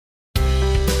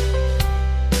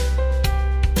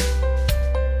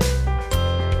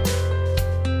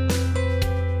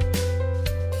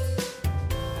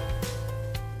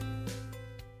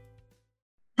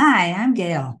I'm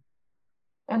Gail.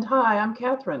 And hi, I'm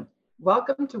Catherine.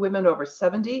 Welcome to Women Over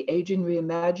 70, Aging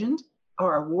Reimagined,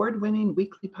 our award-winning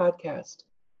weekly podcast.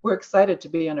 We're excited to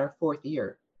be in our fourth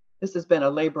year. This has been a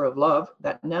labor of love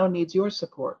that now needs your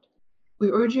support.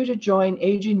 We urge you to join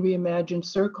Aging Reimagined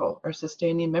Circle, our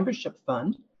sustaining membership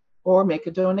fund, or make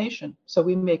a donation so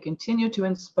we may continue to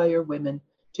inspire women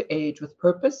to age with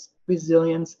purpose,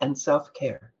 resilience, and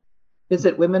self-care.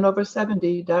 Visit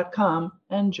womenover70.com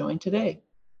and join today.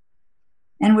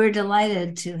 And we're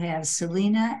delighted to have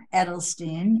Celina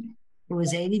Edelstein, who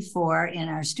is 84, in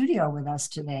our studio with us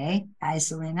today. Hi,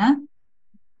 Celina.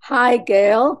 Hi,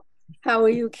 Gail. How are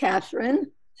you, Catherine?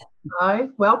 Hi,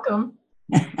 welcome.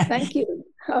 Thank you.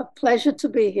 A pleasure to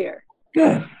be here.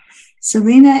 Good.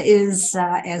 Celina is,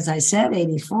 as I said,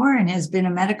 84 and has been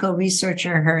a medical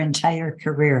researcher her entire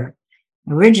career.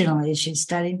 Originally, she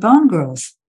studied bone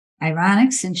growth.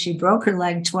 Ironic, since she broke her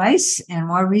leg twice, and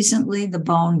more recently, the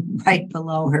bone right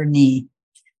below her knee.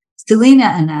 Celina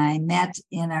and I met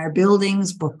in our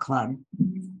building's book club.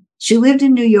 She lived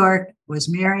in New York,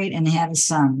 was married, and had a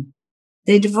son.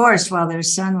 They divorced while their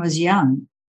son was young.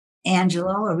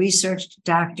 Angelo, a research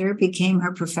doctor, became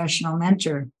her professional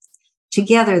mentor.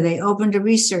 Together, they opened a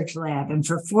research lab and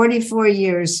for 44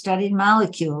 years studied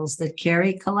molecules that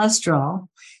carry cholesterol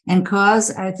and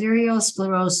cause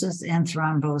arteriosclerosis and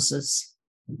thrombosis.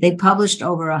 They published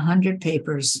over 100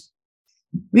 papers.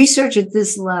 Research at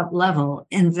this level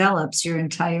envelops your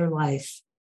entire life.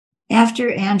 After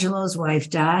Angelo's wife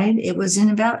died, it was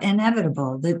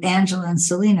inevitable that Angela and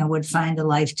Celina would find a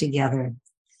life together.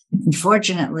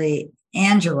 Unfortunately,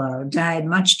 Angelo died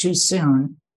much too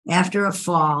soon after a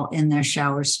fall in their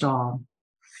shower stall.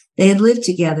 They had lived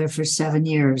together for 7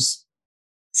 years.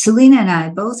 Celina and I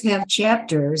both have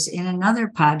chapters in another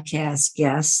podcast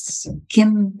guest's,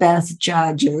 Kim Beth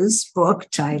Judge's book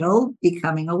titled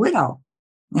Becoming a Widow,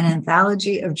 an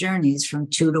anthology of journeys from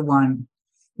 2 to 1.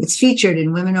 It's featured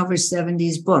in Women Over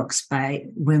 70's books by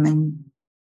women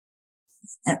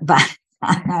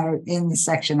in the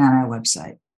section on our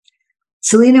website.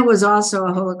 Celina was also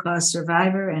a Holocaust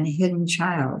survivor and a hidden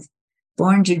child.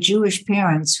 Born to Jewish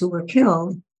parents who were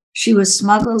killed, she was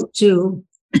smuggled to,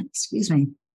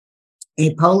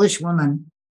 a Polish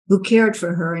woman who cared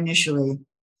for her initially.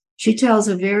 She tells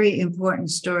a very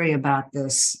important story about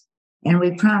this, and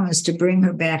we promise to bring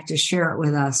her back to share it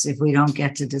with us if we don't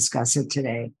get to discuss it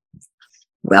today.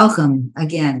 Welcome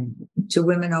again to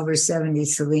Women Over 70,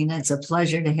 Celina. It's a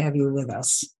pleasure to have you with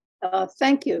us.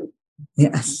 Thank you.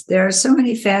 Yes, there are so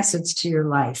many facets to your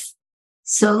life.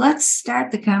 So let's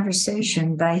start the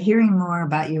conversation by hearing more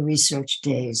about your research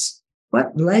days.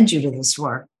 What led you to this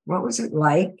work? What was it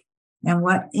like? And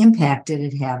what impact did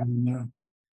it have on you?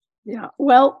 Yeah,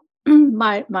 well,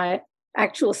 my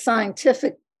actual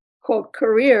scientific, quote,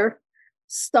 career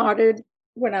started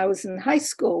when I was in high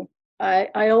school.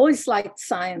 I always liked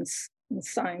science and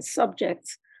science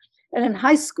subjects. And in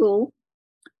high school,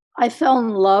 I fell in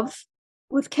love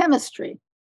with chemistry.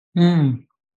 And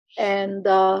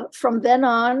from then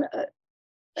on,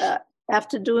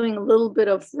 after doing a little bit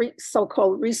of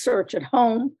so-called research at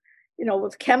home,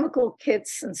 with chemical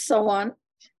kits and so on,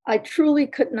 I truly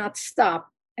could not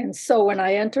stop. And so when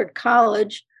I entered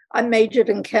college, I majored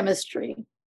in chemistry.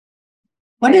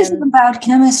 What is it about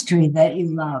chemistry that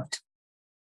you loved?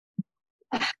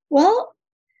 Well,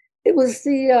 it was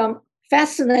the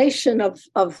fascination of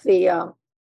the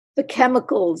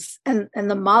chemicals and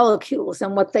the molecules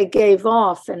and what they gave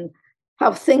off, and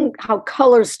how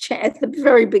colors change. At the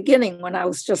very beginning, when I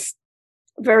was just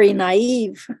very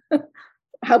naive,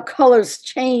 how colors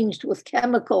changed with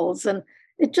chemicals, and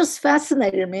it just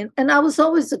fascinated me. And I was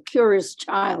always a curious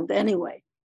child anyway.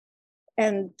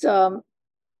 And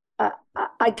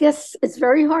I guess it's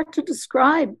very hard to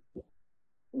describe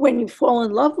when you fall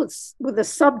in love with a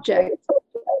subject.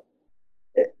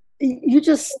 It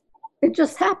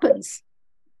just happens.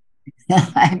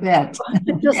 I bet.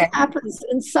 It just happens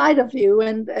inside of you,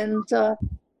 and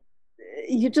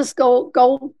you just go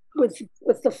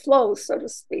with the flow, so to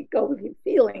speak, go with your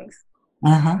feelings.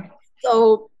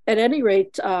 So at any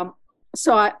rate,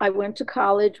 so I went to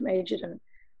college, majored in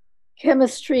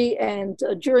chemistry, and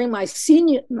during my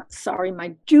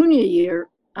junior year,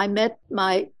 I met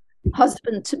my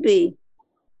husband to be.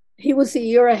 He was a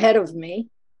year ahead of me,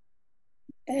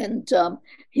 and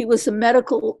he was a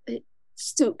medical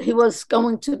student. He was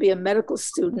going to be a medical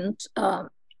student.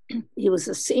 He was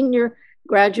a senior,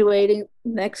 graduating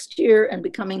next year and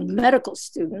becoming a medical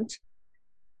student.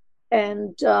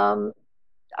 And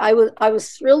I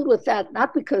was thrilled with that,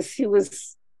 not because he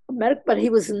was a medic, but he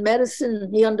was in medicine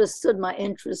and he understood my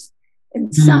interest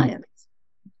in science.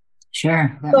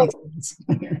 Sure, that makes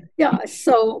sense. Yeah,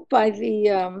 so towards the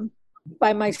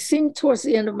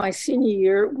end of my senior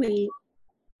year, we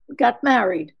got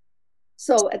married.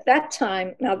 So at that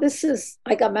time, now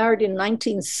I got married in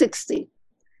 1960.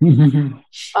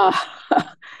 Uh,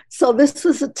 so this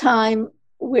was a time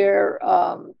where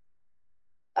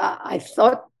I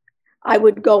thought I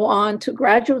would go on to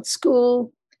graduate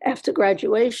school after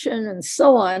graduation and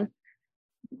so on.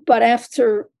 But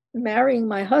after marrying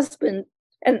my husband,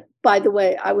 and by the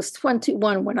way, I was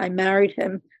 21 when I married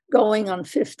him, going on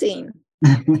 15.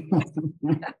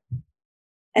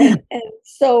 And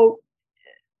so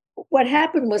what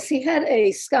happened was he had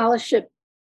a scholarship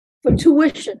for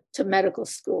tuition to medical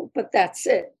school, but that's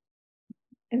it.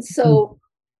 And so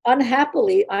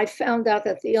unhappily, I found out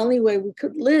that the only way we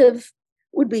could live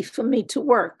would be for me to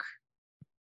work.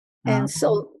 And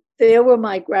so there were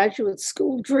my graduate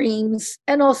school dreams,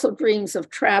 and also dreams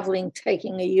of traveling,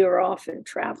 taking a year off and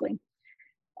traveling.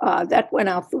 That went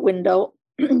out the window.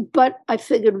 But I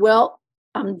figured, well,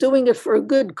 I'm doing it for a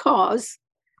good cause.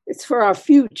 It's for our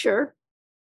future.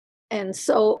 And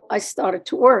so I started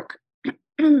to work.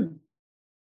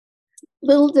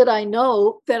 Little did I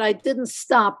know that I didn't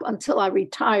stop until I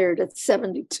retired at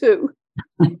 72.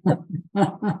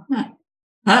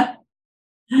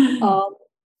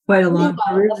 Quite a long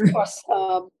career. Of course.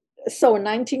 So in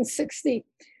 1960,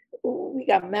 we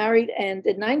got married, and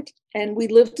we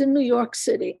lived in New York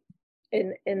City,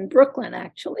 in Brooklyn,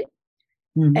 actually.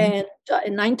 Mm-hmm. And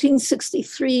in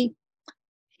 1963,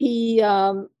 he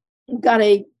got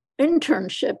an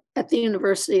internship at the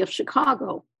University of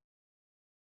Chicago.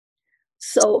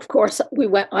 So, of course,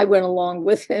 I went along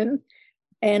with him,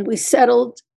 and we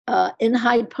settled in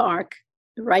Hyde Park,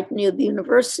 right near the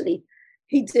university.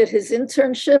 He did his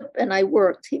internship, and I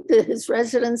worked. He did his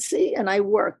residency, and I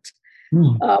worked.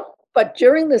 But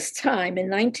during this time, in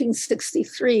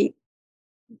 1963,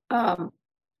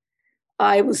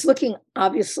 I was looking,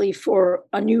 obviously, for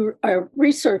a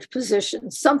research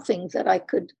position, something that I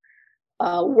could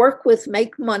work with,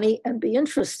 make money, and be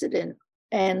interested in.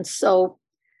 And so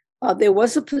there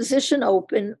was a position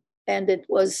open, and it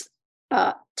was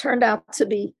turned out to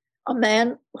be a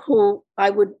man who I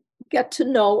would get to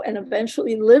know and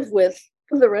eventually live with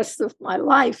for the rest of my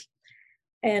life.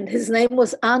 And his name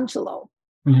was Angelo.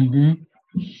 Mm-hmm.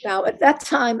 Now, at that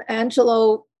time,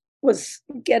 Angelo was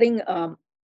getting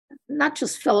not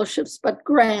just fellowships, but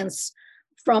grants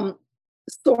from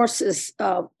sources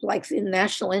like the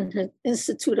National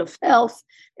Institute of Health,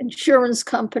 insurance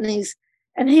companies,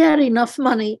 and he had enough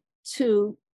money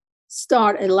to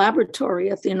start a laboratory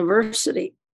at the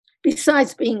university,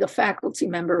 besides being a faculty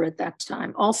member at that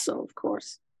time also, of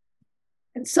course.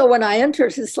 And so when I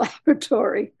entered his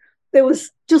laboratory, there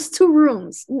was just 2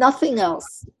 rooms, nothing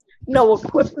else, no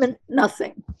equipment,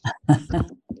 nothing.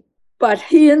 But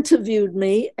he interviewed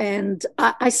me, and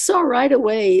I saw right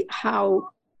away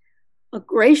how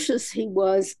gracious he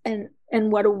was, and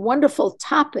what a wonderful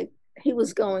topic he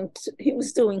was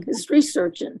doing his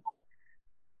research in.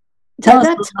 Tell us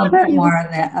a little bit more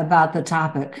about the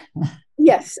topic.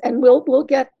 Yes, and we'll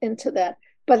get into that.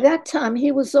 By that time,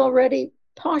 he was already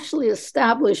partially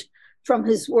established from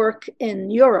his work in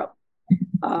Europe.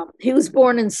 He was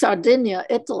born in Sardinia,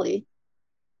 Italy,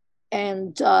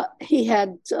 and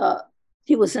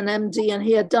he was an MD, and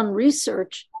he had done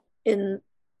research in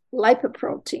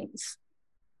lipoproteins.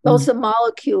 Those are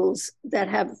molecules that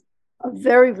have a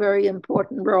very, very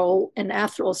important role in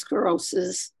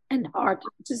atherosclerosis and heart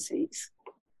disease.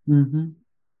 Mm-hmm.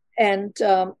 And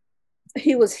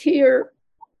he was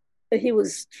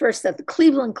first at the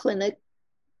Cleveland Clinic,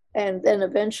 and then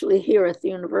eventually here at the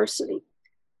university.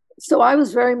 So I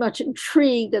was very much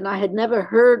intrigued, and I had never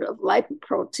heard of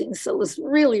lipoproteins, so it was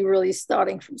really, really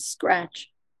starting from scratch.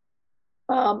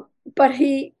 But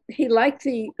he liked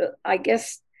he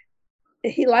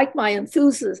liked my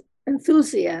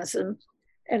enthusiasm,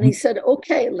 and he said,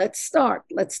 okay, let's start,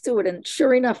 let's do it. And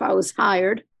sure enough, I was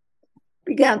hired,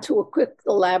 began to equip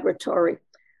the laboratory.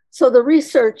 So the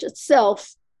research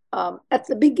itself, at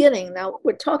the beginning, now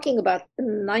we're talking about the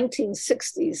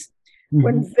 1960s,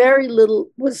 when very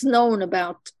little was known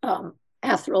about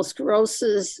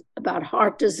atherosclerosis, about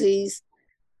heart disease,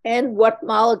 and what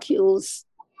molecules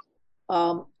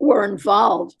were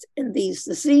involved in these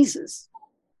diseases.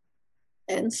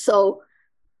 And so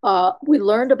we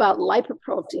learned about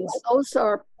lipoproteins. Those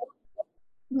are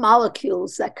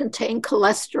molecules that contain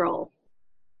cholesterol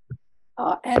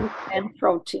and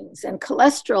proteins. And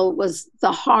cholesterol was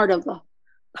the heart of the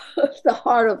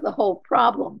whole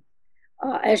problem.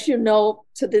 As you know,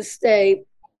 to this day,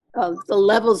 the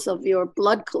levels of your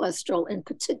blood cholesterol, in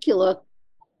particular,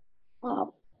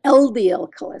 LDL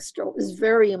cholesterol, is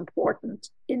very important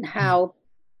in how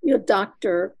your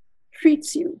doctor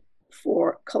treats you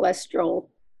for cholesterol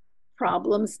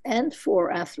problems and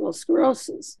for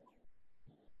atherosclerosis.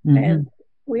 And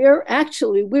we were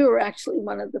actually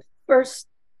one of the first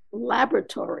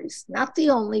laboratories, not the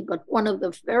only, but one of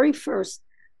the very first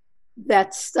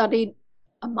that studied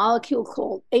a molecule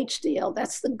called HDL.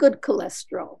 That's the good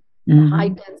cholesterol, the high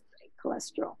density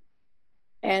cholesterol.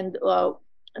 And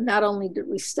not only did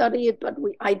we study it, but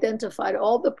we identified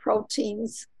all the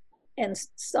proteins and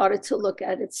started to look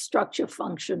at its structure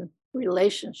function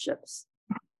relationships.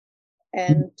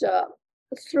 And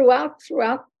throughout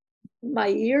my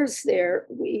years there,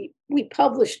 we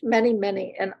published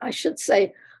many, and I should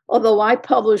say, although I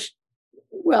published,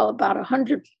 well, about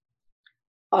 100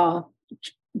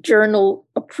 journal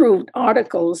approved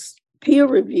articles, peer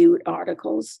reviewed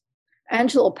articles,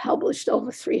 Angelo published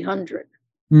over 300.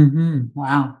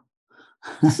 Wow.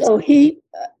 So he,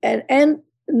 and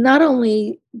not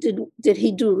only did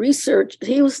he do research,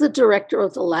 he was the director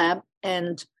of the lab,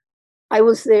 and I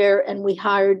was there, and we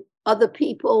hired other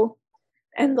people,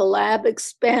 and the lab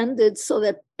expanded so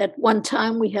that at one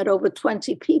time we had over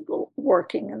 20 people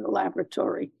working in the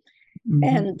laboratory.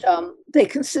 And they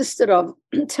consisted of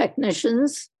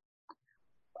technicians,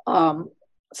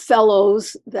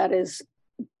 fellows, that is,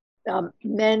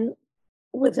 men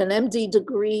with an MD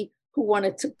degree who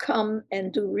wanted to come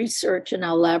and do research in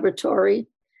our laboratory,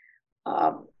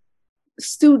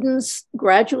 students,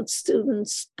 graduate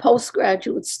students,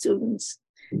 postgraduate students,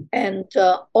 and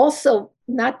also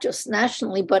not just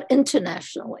nationally, but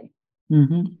internationally.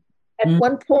 At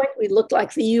one point, we looked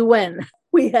like the UN.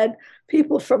 We had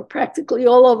people from practically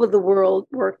all over the world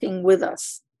working with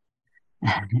us.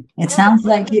 It sounds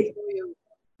like you.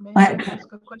 May I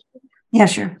ask a question? Yeah,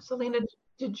 sure. Celina,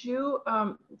 did you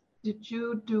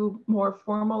do more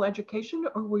formal education,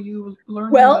 or were you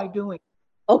learning by doing?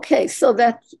 Okay, so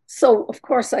of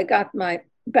course I got my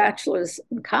bachelor's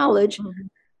in college,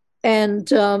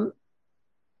 and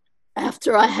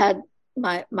after I had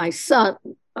my son,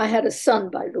 I had a son,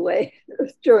 by the way,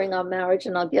 during our marriage,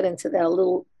 and I'll get into that a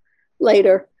little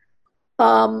later.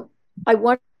 I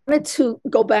wanted to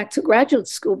go back to graduate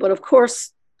school, but of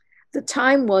course, the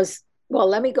time was, well,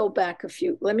 let me go back a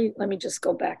few. Let me just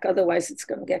go back. Otherwise, it's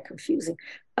going to get confusing.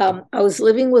 I was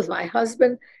living with my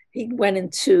husband. He went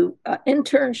into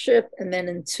internship and then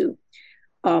into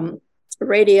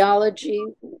radiology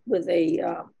with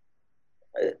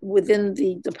within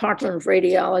the Department of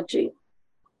Radiology.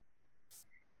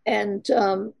 And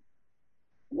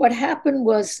what happened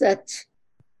was that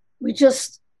we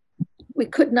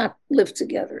could not live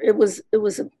together. It was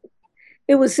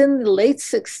in the late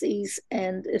 60s,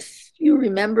 and if you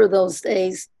remember those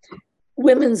days,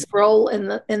 women's role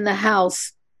in the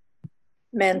house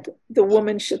meant the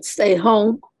woman should stay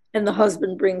home and the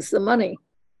husband brings the money.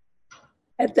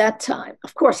 At that time,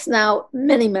 of course, now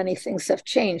many things have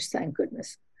changed, thank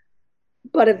goodness.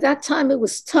 But at that time, it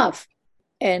was tough.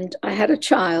 And I had a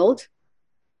child,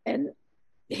 and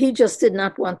he just did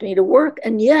not want me to work.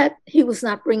 And yet he was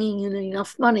not bringing in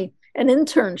enough money. An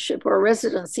internship or a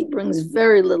residency brings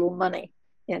very little money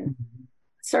in.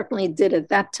 Certainly did at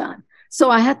that time.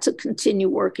 So I had to continue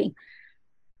working.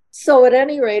 So at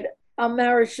any rate, our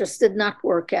marriage just did not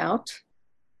work out.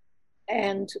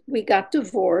 And we got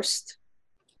divorced.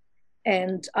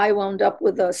 And I wound up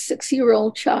with a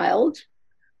 6-year-old child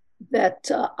that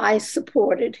I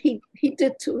supported. He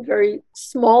did to a very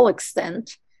small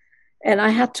extent, and I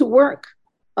had to work.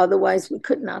 Otherwise, we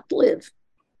could not live.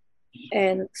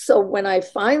 And so when I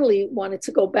finally wanted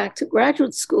to go back to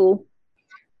graduate school,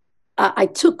 I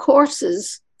took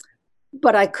courses,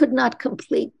 but I could not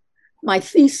complete my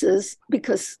thesis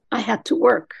because I had to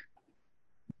work.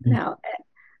 Now,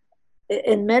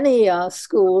 in many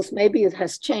schools, maybe it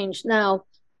has changed now,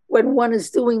 when one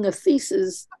is doing a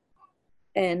thesis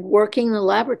and working in a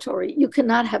laboratory, you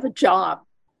cannot have a job,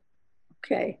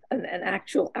 okay, an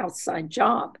actual outside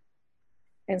job.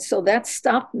 And so that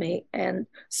stopped me. And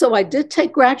so I did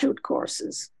take graduate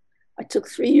courses. I took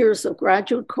 3 years of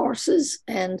graduate courses.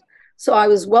 And so I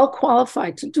was well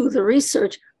qualified to do the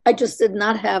research. I just did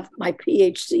not have my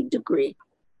PhD degree.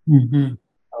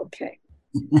 Okay.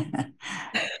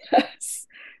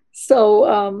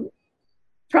 So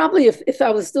probably if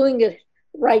I was doing it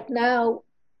right now,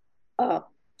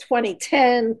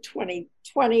 2010,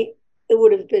 2020, it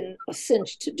would have been a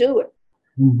cinch to do it.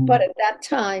 But at that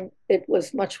time, it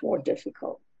was much more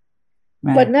difficult.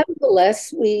 Right. But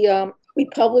nevertheless, we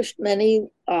published many,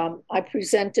 I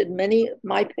presented many of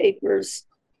my papers,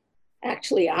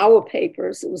 actually our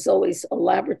papers. It was always a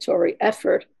laboratory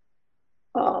effort,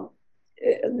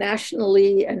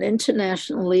 nationally and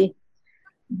internationally.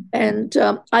 And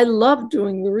I loved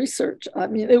doing the research. I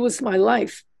mean, it was my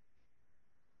life.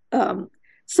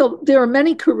 So there are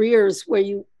many careers where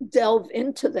you delve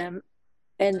into them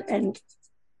and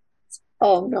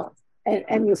oh no,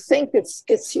 and you think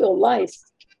it's your life.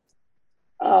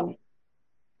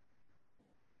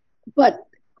 But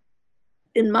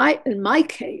in my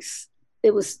case,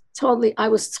 I was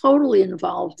totally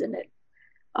involved in it.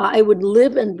 I would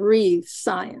live and breathe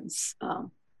science.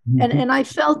 And I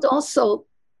felt also,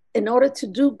 in order to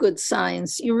do good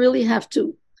science, you really have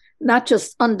to not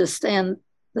just understand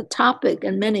the topic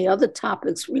and many other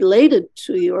topics related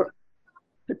to your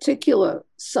particular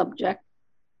subject,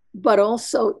 but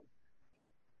also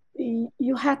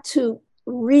you had to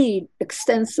read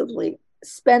extensively,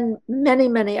 spend many,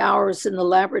 many hours in the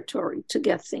laboratory to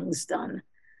get things done.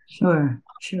 Sure.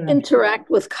 Interact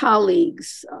with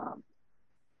colleagues.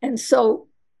 And so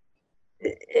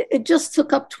it just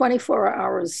took up 24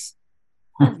 hours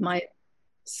of my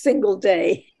single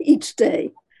day, each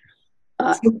day.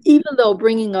 Even though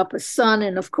bringing up a son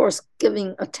and, of course,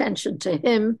 giving attention to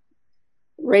him,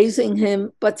 raising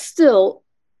him, but still,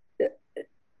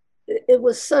 it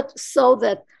was such so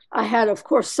that I had, of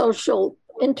course, social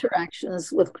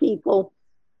interactions with people,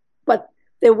 but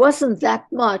there wasn't that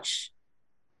much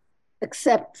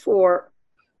except for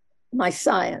my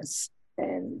science.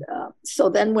 And so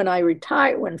then when I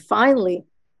retired, when finally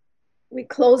we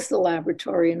closed the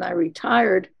laboratory and I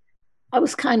retired, I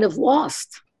was kind of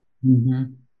lost.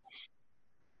 Mm-hmm.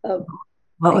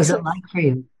 What was it like for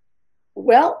you?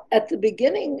 Well, at the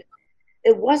beginning,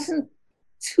 it wasn't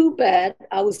too bad.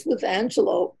 I was with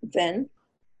Angelo then.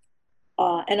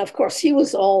 And of course, he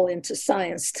was all into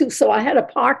science too. So I had a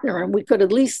partner and we could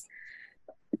at least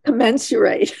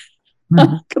commiserate,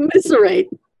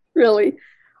 really.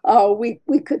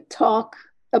 We could talk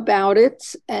about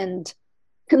it and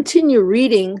continue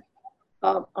reading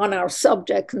on our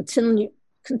subject,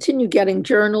 continue getting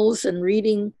journals and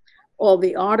reading all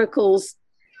the articles.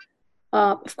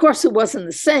 Of course, it wasn't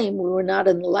the same. We were not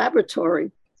in the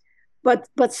laboratory.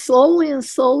 But slowly and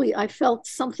slowly, I felt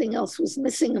something else was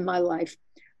missing in my life.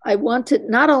 I wanted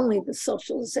not only the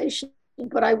socialization,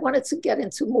 but I wanted to get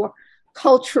into more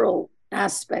cultural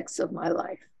aspects of my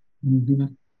life,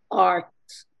 art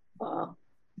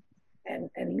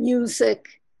and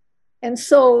music. And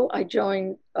so I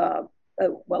joined,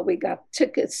 we got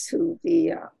tickets to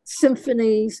the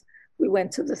symphonies. We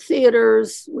went to the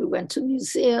theaters. We went to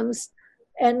museums.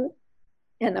 And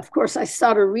of course, I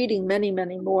started reading many,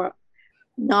 many more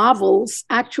novels,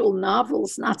 actual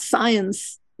novels, not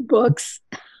science books.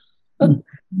 And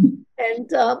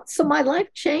so my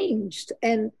life changed,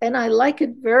 and I like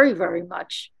it very, very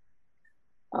much.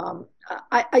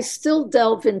 I still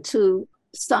delve into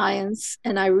science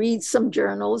and I read some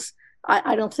journals.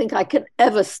 I don't think I can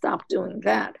ever stop doing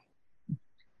that.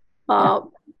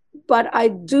 But I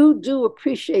do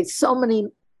appreciate so many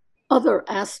other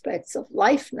aspects of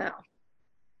life now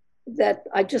that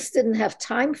I just didn't have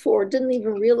time for, didn't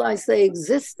even realize they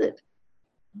existed.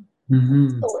 So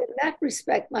in that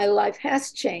respect, my life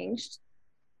has changed.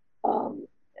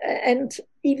 And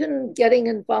even getting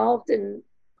involved in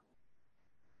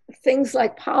things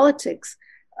like politics,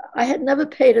 I had never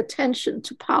paid attention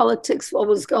to politics, what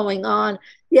was going on.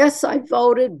 Yes, I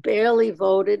voted, barely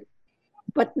voted,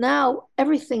 but now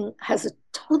everything has a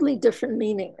totally different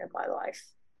meaning in my life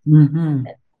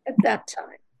at that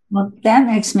time. Well, that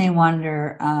makes me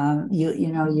wonder.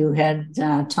 You had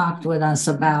talked with us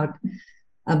about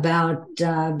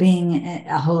being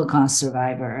a Holocaust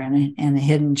survivor and a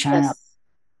hidden child, Yes.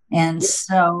 and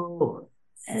so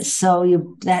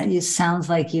you sounds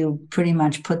like you pretty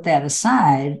much put that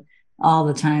aside all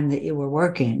the time that you were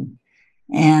working,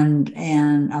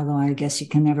 and although I guess you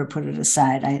can never put it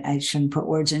aside, I shouldn't put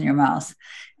words in your mouth,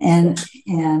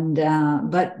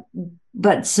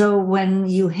 but so when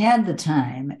you had the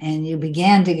time and you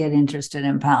began to get interested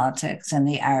in politics and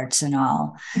the arts and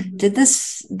all, did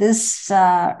this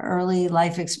early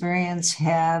life experience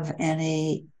have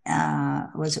any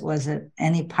was it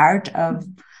any part of,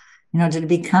 did it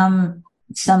become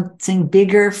something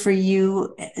bigger for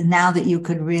you now that you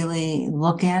could really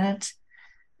look at it?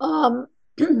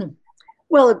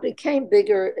 Well, it became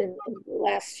bigger in the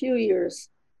last few years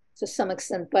to some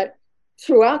extent, but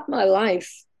throughout my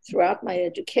life, throughout my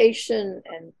education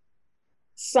and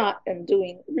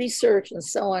doing research and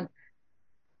so on,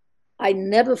 I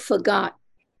never forgot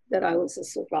that I was a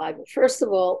survivor. First of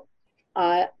all,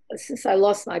 since I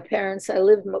lost my parents, I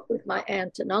lived with my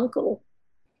aunt and uncle,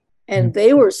 and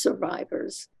they were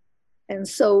survivors. And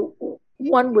so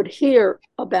one would hear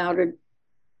about it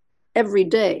every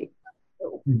day.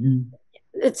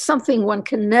 it's something one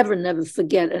can never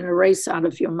forget and erase out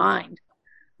of your mind,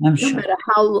 I'm no sure. matter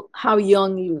how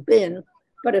young you've been.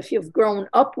 But if you've grown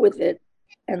up with it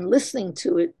and listening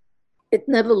to it, it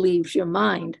never leaves your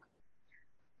mind.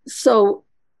 So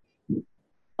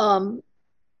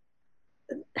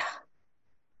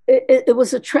it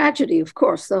was a tragedy, of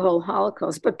course, the whole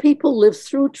Holocaust, but people live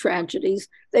through tragedies.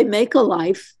 They make a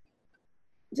life,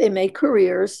 they make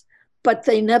careers, but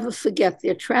they never forget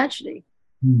their tragedy.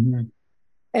 Mm-hmm.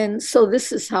 And so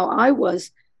this is how I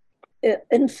was.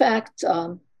 In fact,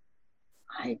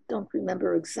 I don't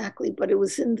remember exactly, but it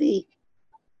was in the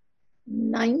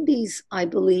 90s, I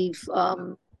believe.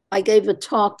 I gave a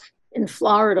talk in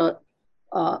Florida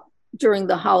during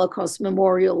the Holocaust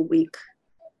Memorial Week.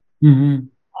 Mm-hmm.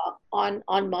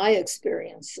 On my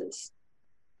experiences,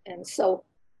 and so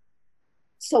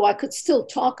I could still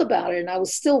talk about it, and I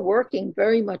was still working,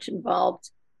 very much involved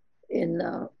in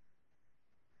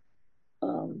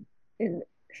in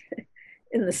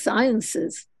in the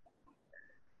sciences.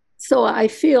 So I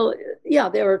feel, yeah,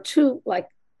 there are two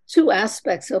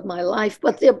aspects of my life,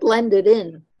 but they're blended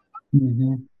in.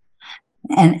 Mm-hmm.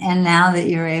 And now that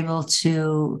you're able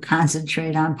to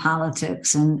concentrate on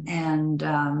politics and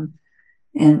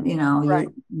you know, Right.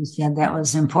 you said that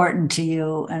was important to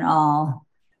you and all.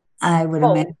 I would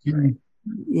Oh, imagine,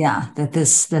 yeah, that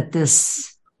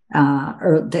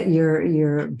or that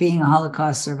you're being a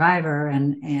Holocaust survivor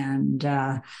and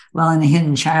well, and a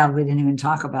hidden child, we didn't even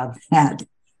talk about that.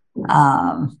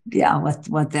 Yeah,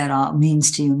 what that all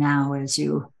means to you now as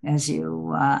you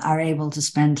are able to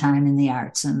spend time in the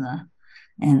arts and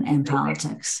and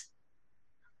politics.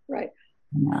 right.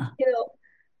 Yeah. You know,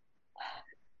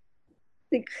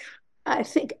 I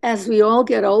think as we all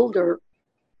get older,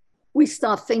 we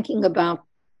start thinking about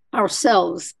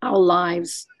ourselves, our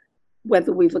lives,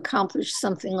 whether we've accomplished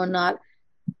something or not,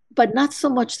 but not so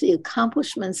much the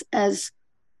accomplishments as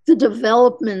the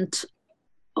development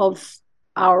of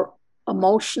our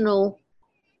emotional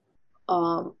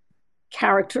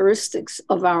characteristics,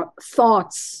 of our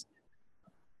thoughts.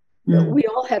 We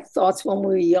all had thoughts when we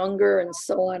were younger and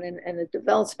so on, and it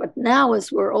develops. But now,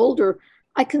 as we're older,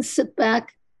 I can sit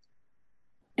back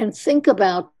and think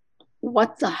about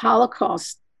what the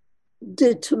Holocaust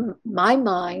did to my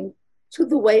mind, to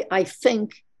the way I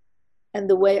think, and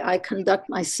the way I conduct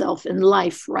myself in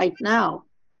life right now.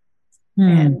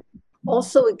 And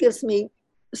also, it gives me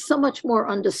so much more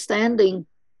understanding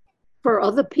for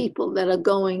other people that are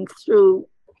going through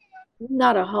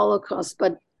not a Holocaust,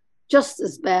 but just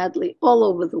as badly all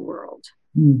over the world.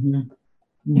 Mm-hmm.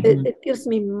 Mm-hmm. It gives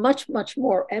me much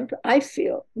more, I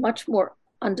feel, much more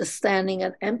understanding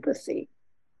and empathy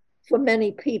for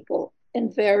many people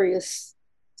in various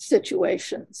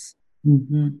situations.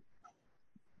 Mm-hmm.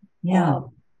 Yeah.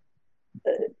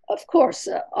 Of course,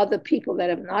 other people that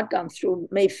have not gone through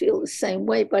may feel the same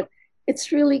way, but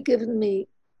it's really given me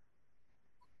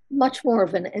much more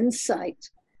of an insight.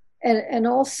 And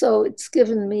also, it's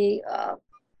given me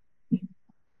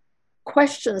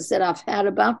questions that I've had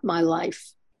about my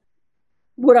life.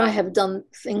 Would I have done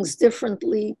things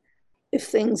differently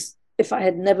if I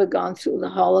had never gone through the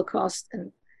Holocaust?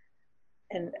 And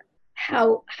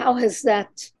how has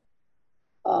that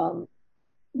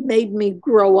made me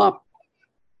grow up?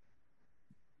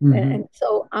 Mm-hmm. And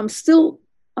so I'm still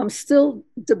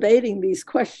debating these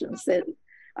questions that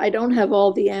I don't have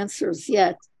all the answers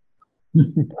yet.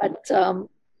 But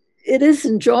it is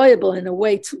enjoyable in a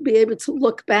way to be able to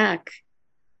look back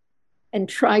and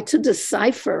try to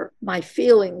decipher my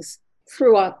feelings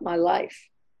throughout my life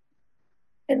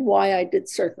and why I did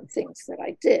certain things that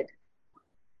I did.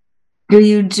 Do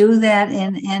you do that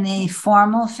in any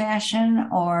formal fashion,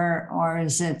 or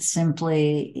is it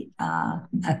simply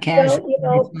a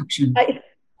casual reflection?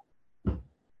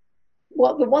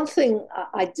 Well, the one thing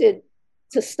I did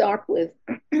to start with,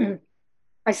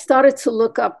 I started to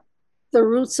look up the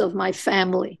roots of my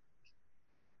family.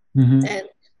 Mm-hmm. And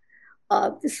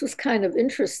this was kind of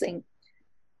interesting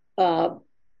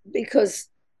because,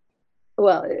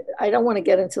 well, I don't want to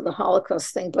get into the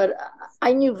Holocaust thing, but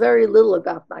I knew very little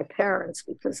about my parents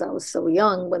because I was so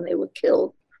young when they were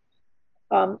killed.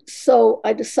 So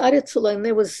I decided to learn.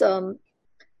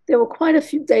 There were quite a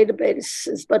few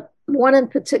databases, but one in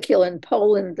particular in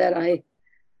Poland that I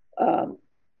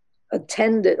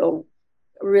attended or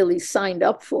really signed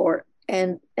up for.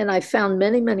 And I found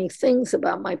many things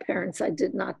about my parents I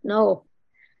did not know.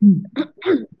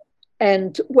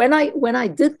 And when I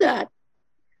did that,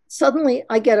 suddenly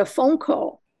I get a phone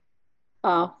call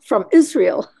from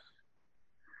Israel.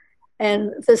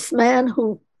 And this man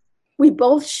who we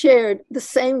both shared the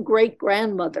same great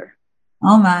grandmother.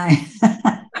 Oh my.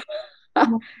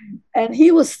 And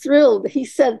he was thrilled. He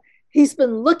said he's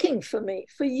been looking for me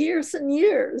for years and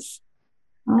years.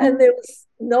 And there was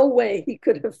no way he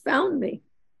could have found me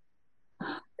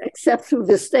except through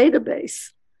this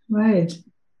database. Right.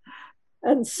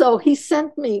 And so he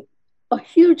sent me a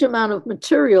huge amount of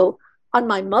material on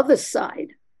my mother's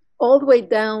side, all the way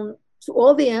down to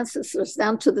all the ancestors,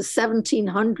 down to the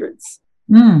 1700s,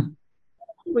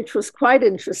 which was quite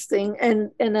interesting.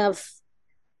 And I've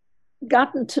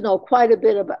gotten to know quite a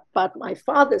bit about my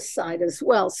father's side as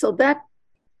well. So that,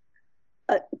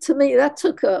 to me, that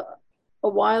took a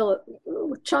while,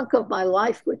 a chunk of my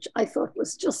life, which I thought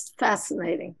was just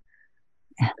fascinating,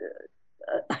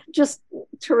 just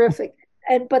terrific.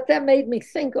 But that made me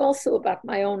think also about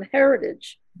my own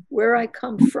heritage, where I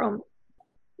come from,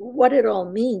 what it all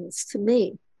means to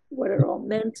me, what it all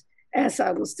meant as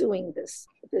I was doing this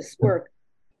work.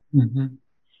 Mm-hmm.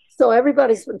 So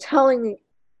everybody's been telling me,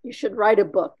 you should write a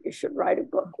book. You should write a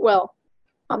book. Well,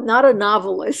 I'm not a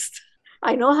novelist.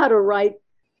 I know how to write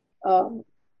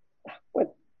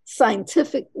what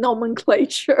scientific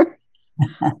nomenclature,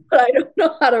 but I don't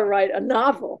know how to write a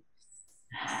novel.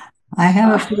 I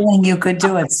have a feeling you could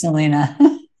do it, Celina.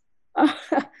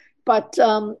 But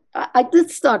I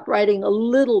did start writing a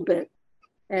little bit,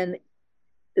 and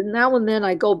now and then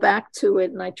I go back to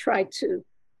it and I try to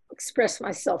express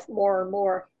myself more and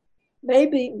more.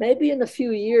 Maybe in a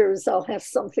few years I'll have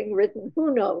something written.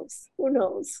 Who knows? Who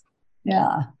knows?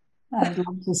 Yeah, I'd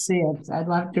love to see it. I'd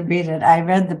love to read it. I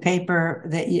read the paper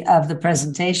of the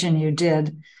presentation you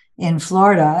did in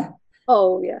Florida.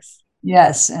 Oh, yes.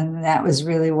 Yes, and that was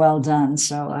really well done.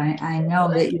 So I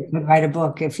know that you could write a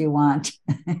book if you want.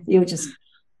 You'll just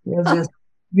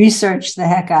research the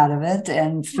heck out of it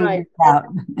and figure it out.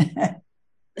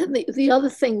 And the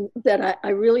other thing that I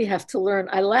really have to learn,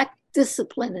 I lack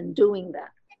discipline in doing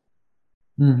that.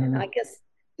 Mm-hmm. And I guess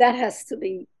that has to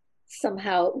be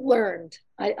somehow learned.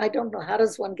 I don't know, how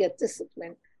does one get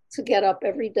disciplined to get up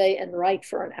every day and write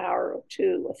for an hour or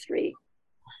 2 or 3?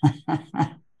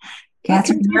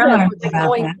 Catherine, going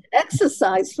to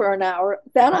exercise for an hour,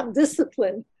 that I'm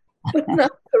disciplined, but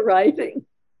not the writing.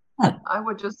 I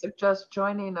would just suggest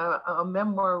joining a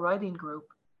memoir writing group.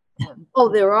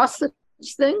 There are such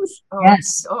things?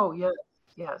 Yes. Oh, yes,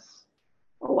 yes.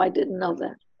 Oh, I didn't know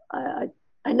that.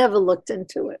 I never looked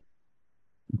into it.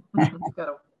 You've got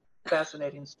a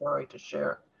fascinating story to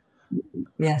share.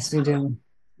 Yes, we do.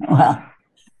 Well,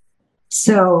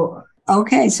 so,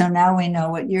 okay, so now we know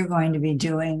what you're going to be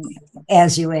doing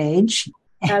as you age.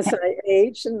 As I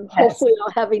age, and hopefully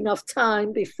I'll have enough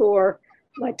time before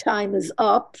my time is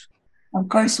up. Of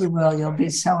course you will. You'll be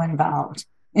so involved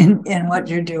in what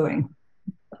you're doing.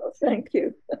 Oh, thank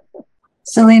you.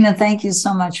 Celina, thank you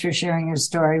so much for sharing your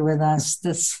story with us.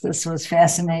 This was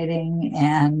fascinating,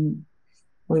 and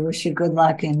we wish you good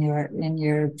luck in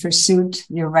your pursuit,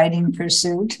 your writing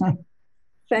pursuit.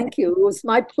 Thank you. It was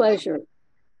my pleasure.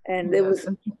 And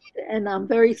and I'm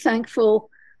very thankful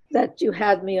that you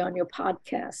had me on your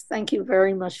podcast. Thank you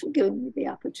very much for giving me the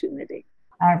opportunity.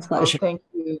 Our pleasure. Oh, thank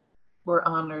you. We're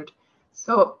honored.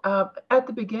 So at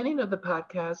the beginning of the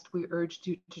podcast, we urged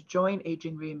you to join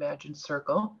Aging Reimagined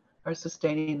Circle, our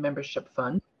sustaining membership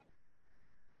fund.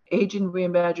 Aging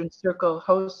Reimagined Circle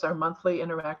hosts our monthly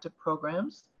interactive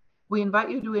programs. We invite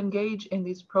you to engage in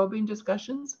these probing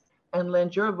discussions and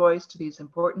lend your voice to these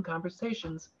important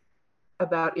conversations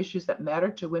about issues that matter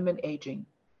to women aging.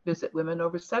 Visit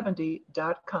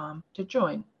womenover70.com to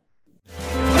join.